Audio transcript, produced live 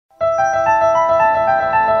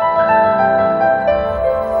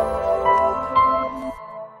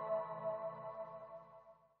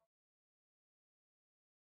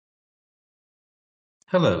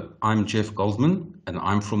Hello, I'm Geoff Goldman, and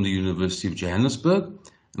I'm from the University of Johannesburg,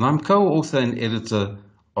 and I'm co-author and editor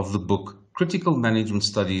of the book Critical Management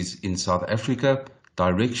Studies in South Africa,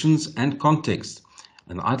 Directions and Context,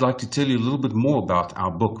 and I'd like to tell you a little bit more about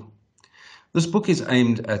our book. This book is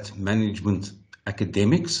aimed at management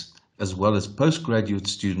academics, as well as postgraduate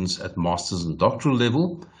students at master's and doctoral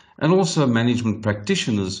level, and also management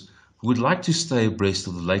practitioners who would like to stay abreast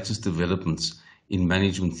of the latest developments in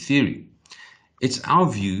management theory. It's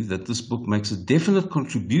our view that this book makes a definite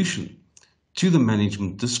contribution to the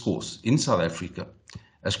management discourse in South Africa,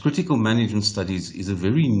 as critical management studies is a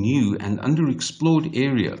very new and underexplored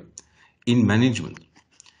area in management.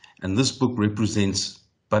 And this book represents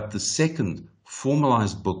but the second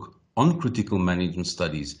formalized book on critical management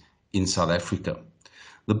studies in South Africa.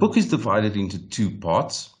 The book is divided into two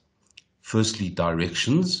parts. Firstly,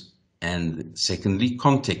 directions, and secondly,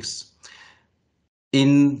 contexts.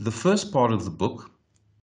 In the first part of the book,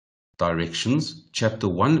 Directions, Chapter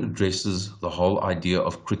 1 addresses the whole idea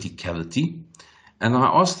of criticality, and I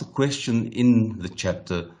ask the question in the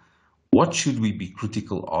chapter, what should we be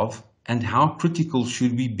critical of and how critical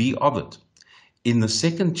should we be of it? In the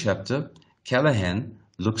second chapter, Callahan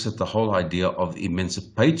looks at the whole idea of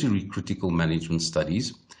emancipatory critical management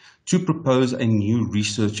studies to propose a new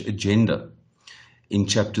research agenda. In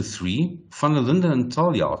Chapter 3, Van der Linde and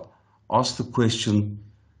Taljaard ask the question,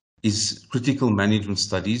 is critical management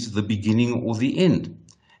studies the beginning or the end?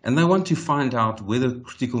 And they want to find out whether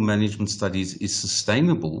critical management studies is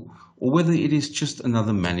sustainable or whether it is just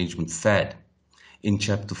another management fad. In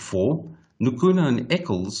Chapter 4, Nkuna and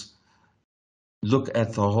Eccles look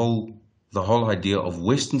at the whole idea of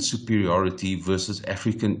Western superiority versus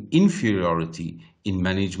African inferiority in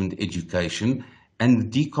management education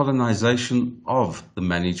and the decolonization of the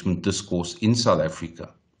management discourse in South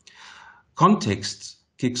Africa. Context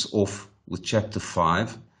kicks off with Chapter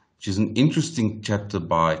 5, which is an interesting chapter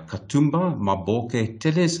by Katumba, Maboke,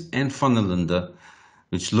 Teles, and Van der Linde,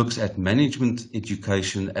 which looks at management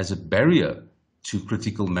education as a barrier to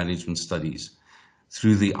critical management studies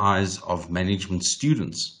through the eyes of management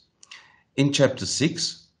students. In Chapter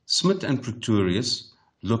 6, Smit and Pretorius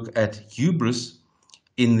look at hubris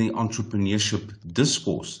in the entrepreneurship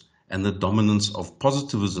discourse and the dominance of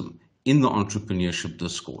positivism in the entrepreneurship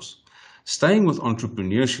discourse. Staying with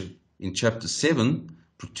entrepreneurship, in Chapter 7,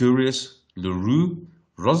 Pretorius, Leroux,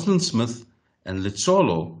 Rosalind Smith, and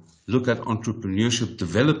Letsolo look at entrepreneurship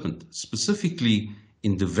development, specifically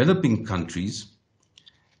in developing countries,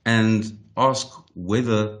 and ask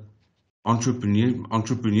whether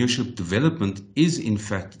entrepreneurship development is in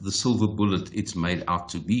fact the silver bullet it's made out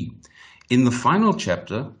to be. In the final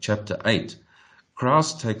chapter, Chapter 8,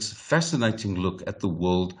 Krauss takes a fascinating look at the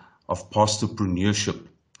world of pastorpreneurship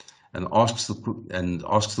and asks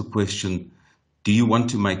the question, do you want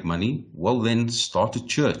to make money? Well, then start a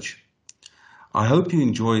church. I hope you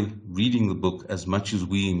enjoy reading the book as much as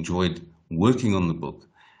we enjoyed working on the book,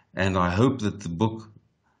 and I hope that the book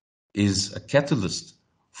is a catalyst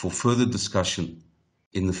for further discussion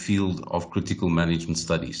in the field of critical management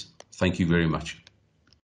studies. Thank you very much.